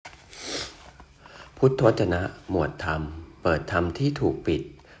พุทธวจนะหมวดธรรมเปิดธรรมที่ถูกปิด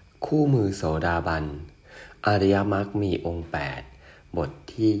คู่มือโสดาบันอริยมรรคมีองค์8บท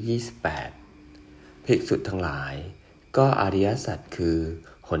ที่28ภิกษุทั้งหลายก็อริยสัจคือ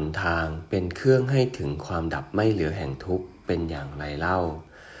หนทางเป็นเครื่องให้ถึงความดับไม่เหลือแห่งทุกข์เป็นอย่างไรเล่า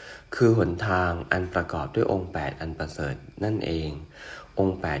คือหนทางอันประกอบด้วยองค์8อันประเสริฐนั่นเององ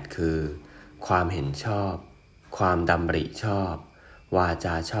ค์8คือความเห็นชอบความดำริชอบวาจ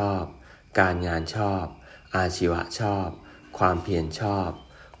าชอบการงานชอบอาชีวะชอบความเพียรชอบ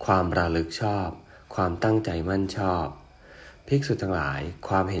ความระลึกชอบความตั้งใจมั่นชอบภิกษุทั้งหลายค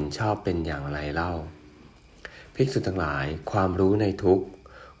วามเห็นชอบเป็นอย่างไรเล่าภิกษุทั้งหลายความรู้ในทุกข์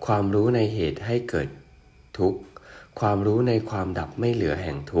ความรู้ในเหตุให้เกิดทุกข์ความรู้ในความดับไม่เหลือแ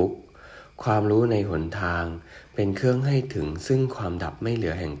ห่งทุกข์ความรู้ในหนทางเป็นเครื่องให้ถึงซึ่งความดับไม่เหลื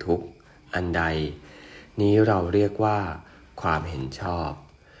อแห่งทุกข์อันใดนี้เราเรียกว่าความเห็นชอบ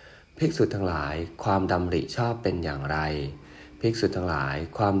ภิกษุทั้งหลายความดำริชอบเป็นอย่างไรภิกษุทั้งหลาย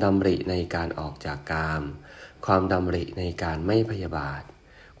ความดำริในการออกจากกามความดำริในการไม่พยาบาท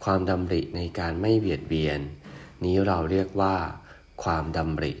ความดำริในการไม่เบียดเบียนนี้เราเรียกว่าความด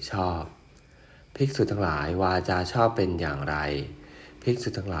ำริชอบภิกษุทั้งหลายวาจาชอบเป็นอย่างไรภิกษุ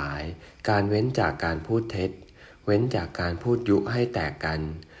ทั้งหลายการเว้นจากการพูดเท็จเว้นจากการพูดยุให้แตกกัน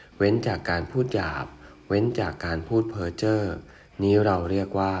เว้นจากการพูดหยาบเว้นจากการพูดเพ้อเจ้อนี้เราเรีย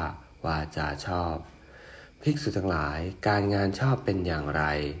กว่าวาจาชอบภิกษุทั้งหลายการงานชอบเป็นอย่างไร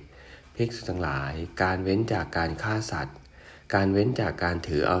ภิกษุทั้งหลายการเว้นจากการฆ่าสัตว์การเว้นจากการ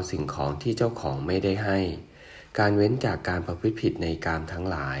ถือเอาสิ่งของที่เจ้าของไม่ได้ให้การเว้นจากการประพฤติผิดในกามทั้ง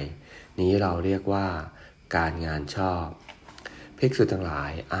หลายนี้เราเรียกว่าการงานชอบภิกษุทั้งหลา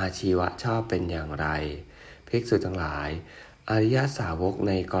ยอาชีวะชอบเป็นอย่างไรภิกษุทั้งหลายอริยสาวกใ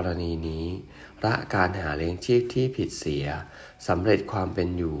นกรณีนี้ละการหาเลี้ยงชีพที่ผิดเสียสำเร็จความเป็น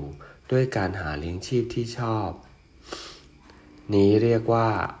อยู่ด้วยการหาเลี้ยงชีพที่ชอบนี้เรียกว่า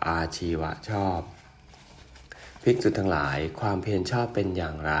อาชีวะชอบภิกษุทั้งหลายความเพียรชอบเป็นอย่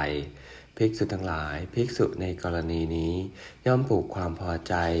างไรภิกษุทั้งหลายภิกษุในกรณีนี้ย่อมปลูกความพอใ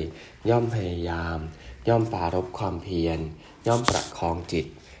จย่อมพยายามย่อมปรารภความเพียรย่อมประคองจิต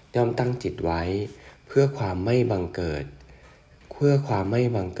ย่อมตั้งจิตไว้เพื่อความไม่บังเกิ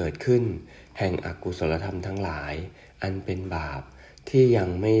ดขึ้นแห่งอกุศลธรรมทั้งหลายอันเป็นบาปที่ยัง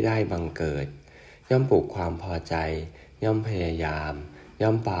ไม่ได้บังเกิดย่อมปลูกความพอใจย่อมพยายามย่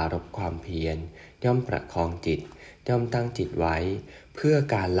อมปรารภความเพียรย่อมประคองจิตย่อมตั้งจิตไว้เพื่อ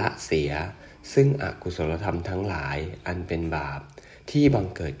การละเสียซึ่งอกุศลธรรมทั้งหลายอันเป็นบาปที่บัง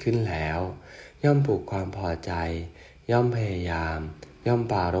เกิดขึ้นแล้วย่อมปลูกความพอใจย่อมพยายามย่อม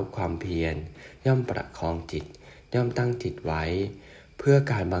ปรารภความเพียรย่อมประคองจิตย่อมตั้งจิตไว้เพื่อ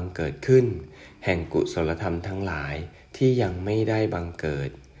การบังเกิดขึ้นแห่งกุศลธรรมทั้งหลายที่ยังไม่ได้บังเกิด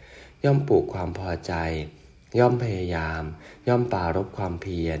ย่อมปลูกความพอใจย่อมพยายามย่อมปรารภความเ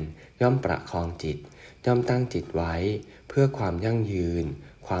พียรย่อมประคองจิตย่อมตั้งจิตไว้เพื่อความยั่งยืน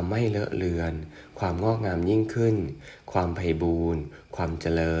ความไม่เลอะเลือนความงอกงามยิ่งขึ้นความไพบูรย์ความเจ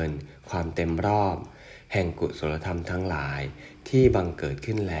ริญความเต็มรอบแห่งกุศลธรรมทั้งหลายที่บังเกิด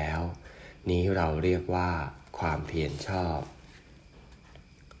ขึ้นแล้วนี้เราเรียกว่าความเพียรชอบ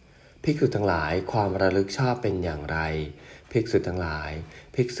ภิกษุทั้งหลายความระลึกชอบเป็นอย่างไรภิกษุทั้งหลาย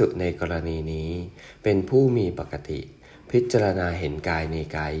ภิกษุในกรณีนี้เป็นผู้มีปกติพิจารณาเห็นกายใน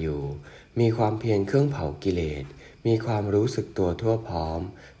กายอยู่มีความเพียรเครื่องเผากิเลสมีความรู้สึกตัวทั่วพร้อม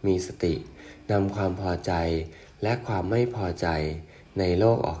มีสตินำความพอใจและความไม่พอใจในโล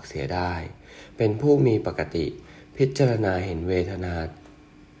กออกเสียได้เป็นผู้มีปกติพิจารณาเห็นเวทนา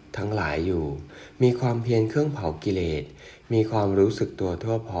ทั้งหลายอยู่มีความเพียรเครื่องเผากิเลสมีความรู้สึกตัว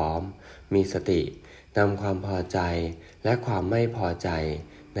ทั่วพร้อมมีสตินำความพอใจและความไม่พอใจ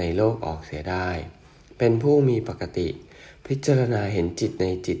ในโลกออกเสียได้เป็นผู้มีปกติพิจารณาเห็นจิตใน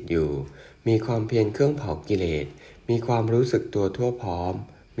จิตอยู่มีความเพียรเครื่องเผากิเลสมีความรู้สึกตัวทั่วพร้อม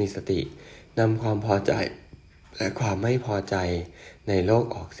มีสตินำความพอใจและความไม่พอใจในโลก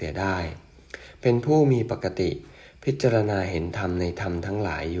ออกเสียได้เป็นผู้มีปกติพิจารณาเห็นธรรมในธรรมทั้งหล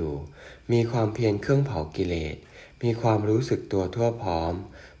ายอยู่มีความเพียรเครื่องเผากิเลสมีความรู้สึกตัวทั่วพร้อม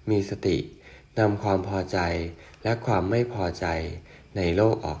มีสตินำความพอใจและความไม่พอใจในโล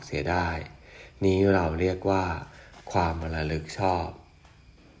กออกเสียได้นี้เราเรียกว่าความระลึกชอบ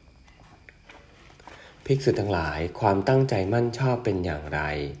ภิกษุทั้งหลายความตั้งใจมั่นชอบเป็นอย่างไร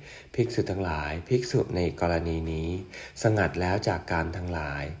ภิกษุทั้งหลายภิกษุในกรณีนี้สงัดแล้วจากกามทั้งหล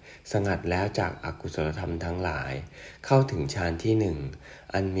ายสงัดแล้วจากอกุศลธรรมทั้งหลายเข้าถึงฌานที่หนึ่ง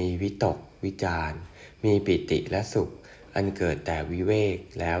อันมีวิตกวิจารมีปิติและสุขอันเกิดแต่วิเวก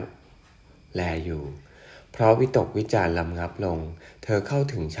แล้วแลอยู่ เพราะวิตกวิจารลำงับลงเธอเข้า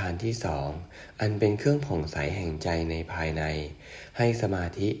ถึงฌานที่สองอันเป็นเครื่องผ่องใสแห่งใจในภายในให้สมา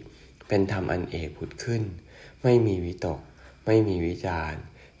ธิเป็นธรรมอันเอกผุดขึ้นไม่มีวิตกไม่มีวิจาร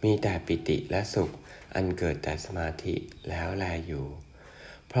มีแต่ปิติและสุขอันเกิดแต่สมาธิแล้วแลอยู่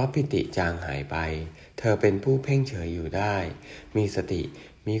เพราะปิติจางหายไปเธอเป็นผู้เพ่งเฉยอยู่ได้มีสติ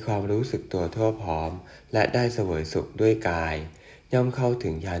มีความรู้สึกตัวทั่วพร้อมและได้เสวยสุขด้วยกายย่อมเข้าถึ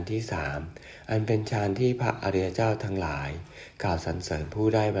งฌานที่สามอันเป็นฌานที่พระอริยเจ้าทั้งหลายกล่าวสรรเสริญผู้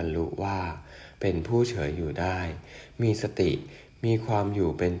ได้บรรลุว่าเป็นผู้เฉยอยู่ได้มีสติมีความอยู่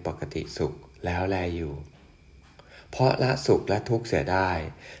เป็นปกติสุขแล้วแลอยู่เพราะละสุขและทุกข์เสียได้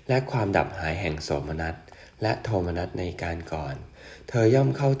และความดับหายแห่งโสมนัสและโทมนัสในการก่อนเธอย่อม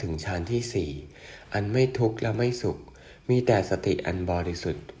เข้าถึงฌานที่สี่อันไม่ทุกข์และไม่สุขมีแต่สติอันบริ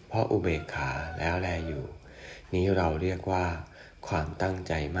สุทธิ์เพราะอุเบกขาแล้วแลอยู่นี้เราเรียกว่าความตั้งใ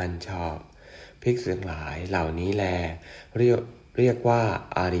จมั่นชอบภิกษุทั้งหลายเหล่านี้แลเรียกว่า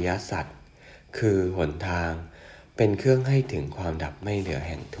อริยสัจคือหนทางเป็นเครื่องให้ถึงความดับไม่เหลือแ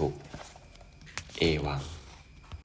ห่งทุกข์เอวัง